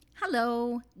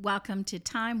Hello, welcome to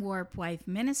Time Warp Wife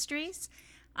Ministries.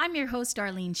 I'm your host,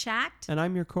 Arlene Schacht. And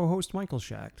I'm your co-host, Michael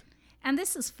Schacht. And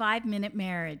this is 5 Minute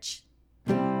Marriage.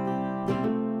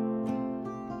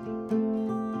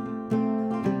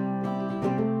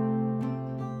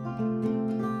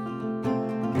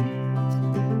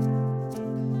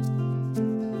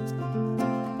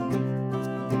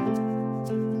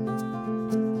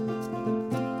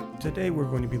 Today we're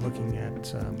going to be looking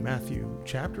at Matthew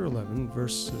chapter 11,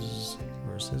 verses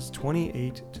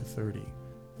 28 to 30.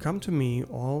 Come to me,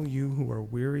 all you who are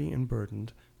weary and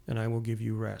burdened, and I will give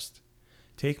you rest.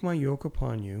 Take my yoke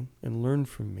upon you and learn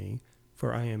from me,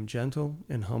 for I am gentle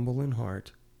and humble in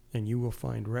heart, and you will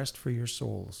find rest for your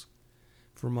souls.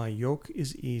 For my yoke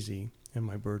is easy and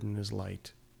my burden is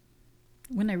light.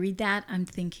 When I read that, I'm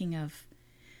thinking of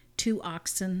two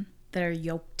oxen that are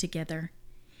yoked together,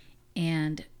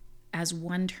 and as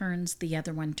one turns, the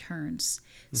other one turns,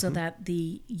 so that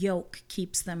the yoke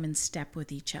keeps them in step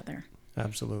with each other.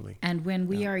 Absolutely. And when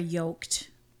we are yoked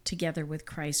together with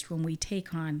Christ, when we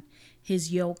take on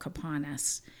his yoke upon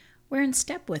us, we're in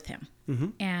step with him.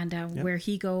 And where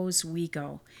he goes, we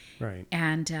go. Right.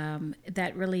 And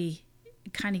that really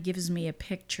kind of gives me a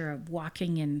picture of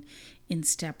walking in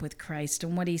step with Christ.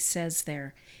 And what he says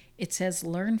there, it says,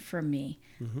 learn from me.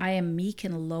 I am meek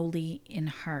and lowly in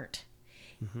heart.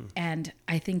 And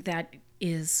I think that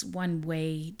is one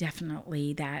way,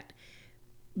 definitely, that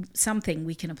something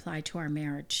we can apply to our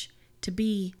marriage, to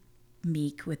be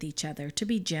meek with each other, to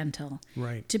be gentle,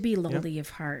 Right. to be lowly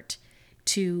of heart,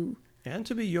 to And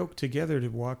to be yoked together to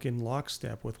walk in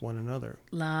lockstep with one another.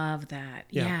 love that.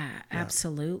 Yeah. Yeah,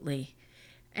 absolutely.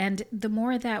 And the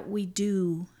more that we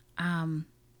do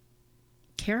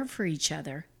care for each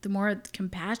other, the more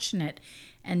compassionate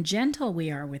and gentle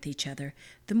we are with each other,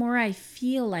 the more I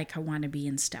feel like I want to be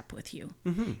in step with you.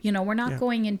 You know, we're not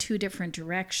going in two different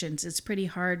directions. It's pretty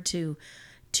hard to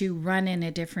run in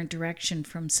a different direction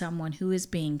from someone who is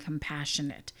being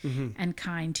compassionate and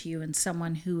kind to you, and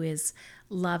someone who is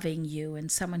loving you, and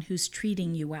someone who's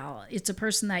treating you well. It's a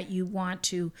person that you want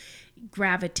to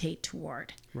gravitate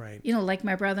toward. Right. You know, like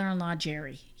my brother-in-law,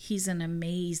 Jerry. He's an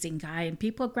amazing guy, and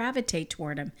people gravitate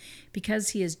toward him because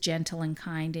he is gentle and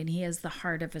kind, and he has the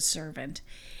heart of a servant.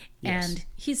 Yes. And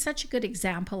he's such a good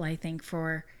example, I think,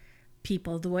 for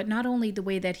people, not only the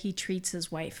way that he treats his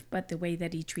wife, but the way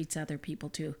that he treats other people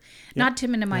too. Not to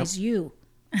minimize you.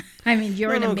 I mean,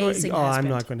 you're an amazing husband. I'm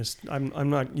not going to. I'm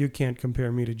not. You can't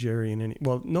compare me to Jerry in any.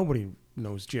 Well, nobody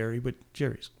knows Jerry, but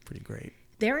Jerry's pretty great.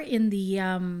 They're in the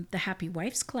Happy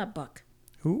Wives Club book.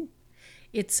 Who?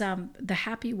 It's the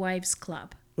Happy Wives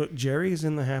Club. But Jerry's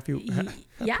in the Happy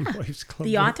Yeah. Wives Club.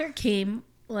 The book?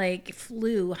 author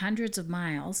flew hundreds of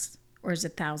miles, or is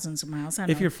it thousands of miles? I don't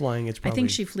know. If you're flying, it's probably. I think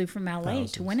she flew from LA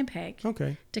thousands. to Winnipeg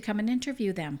Okay. to come and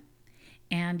interview them.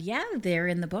 And yeah, they're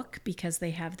in the book because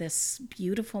they have this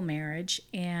beautiful marriage.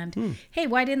 And hey,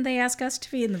 why didn't they ask us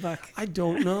to be in the book? I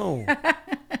don't know.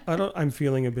 I'm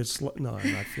feeling a bit. No,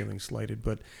 I'm not feeling slighted,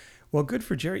 but well, good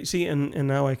for Jerry. See, and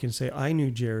now I can say I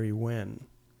knew Jerry when.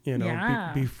 You know,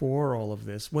 Yeah. before all of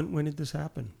this. When did this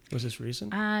happen? Was this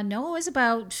recent? No, it was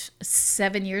about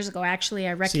 7 years ago. Actually,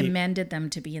 I recommended them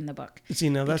to be in the book. See,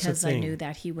 now that's the because thing. I knew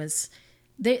that he was.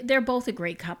 They're both a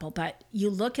great couple, but you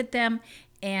look at them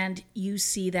and you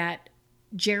see that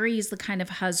Jerry is the kind of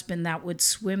husband that would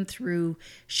swim through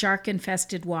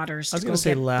shark-infested waters I was to gonna go say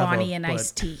get lava, Bonnie an but-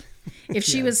 iced tea. If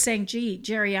she was saying, "Gee,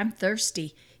 Jerry, I'm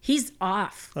thirsty," he's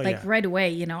off yeah. right away.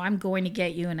 You know, I'm going to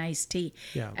get you an iced tea.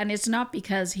 Yeah. And it's not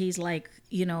because he's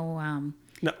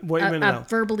No, wait a minute now.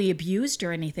 verbally abused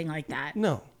or anything like that.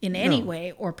 No. In any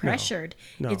way, or pressured.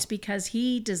 No. It's because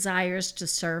he desires to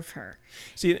serve her.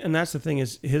 See, and that's the thing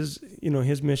is his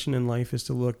mission in life is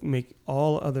to make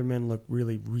all other men look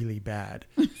really, really bad.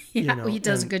 Yeah, he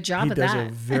does a good job of that. He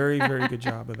does a very, very good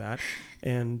job of that.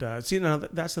 And see, now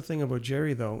that's the thing about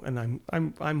Jerry though, and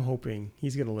I'm hoping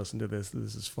he's going to listen to this.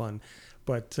 This is fun,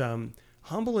 but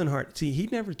humble in heart. See, he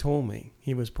never told me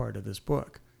he was part of this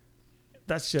book.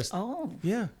 That's just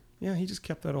yeah. He just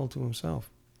kept that all to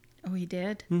himself. Oh, he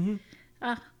did? Mm-hmm.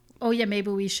 Oh, yeah, maybe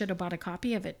we should have bought a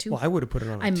copy of it, too. Well, I would have put it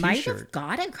on a I T-shirt. might have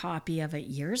got a copy of it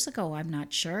years ago. I'm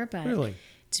not sure, but Really?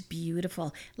 it's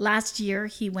beautiful. Last year,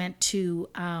 he went to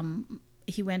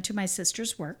my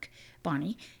sister's work,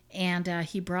 Bonnie, and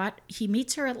he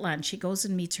meets her at lunch. He goes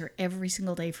and meets her every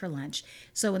single day for lunch.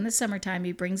 So in the summertime,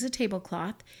 he brings a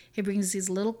tablecloth. He brings these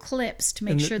little clips to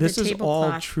make sure the this is all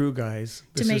tablecloth... true, guys.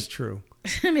 This is true.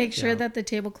 to make sure that the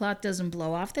tablecloth doesn't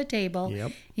blow off the table.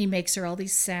 Yep. He makes her all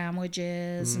these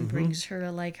sandwiches and brings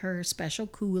her like her special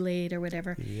Kool-Aid or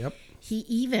whatever. Yep. He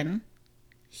even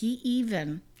He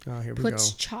even Here we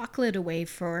puts go. chocolate away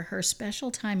for her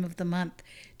special time of the month,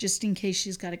 just in case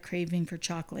she's got a craving for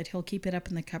chocolate. He'll keep it up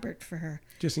in the cupboard for her.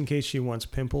 Just in case she wants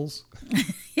pimples.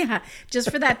 Yeah,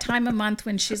 just for that time of month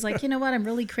when she's like, you know what, I'm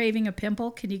really craving a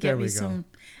pimple. Can you get me some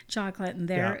chocolate? And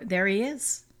there he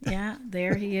is. Yeah,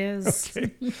 there he is.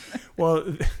 Okay.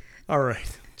 Well, all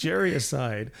right. Jerry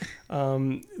aside,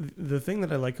 the thing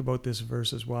that I like about this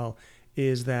verse as well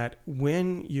is that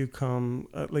when you come,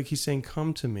 like he's saying,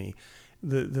 come to me.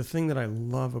 The thing that I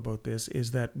love about this is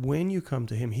that when you come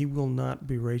to him, he will not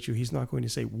berate you. He's not going to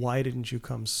say, why didn't you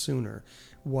come sooner?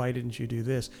 Why didn't you do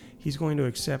this? He's going to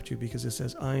accept you because it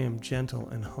says, I am gentle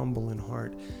and humble in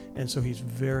heart. And so he's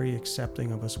very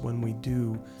accepting of us when we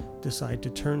do decide to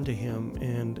turn to him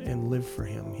and live for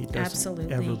him. He doesn't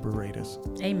Absolutely. ever berate us.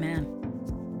 Amen.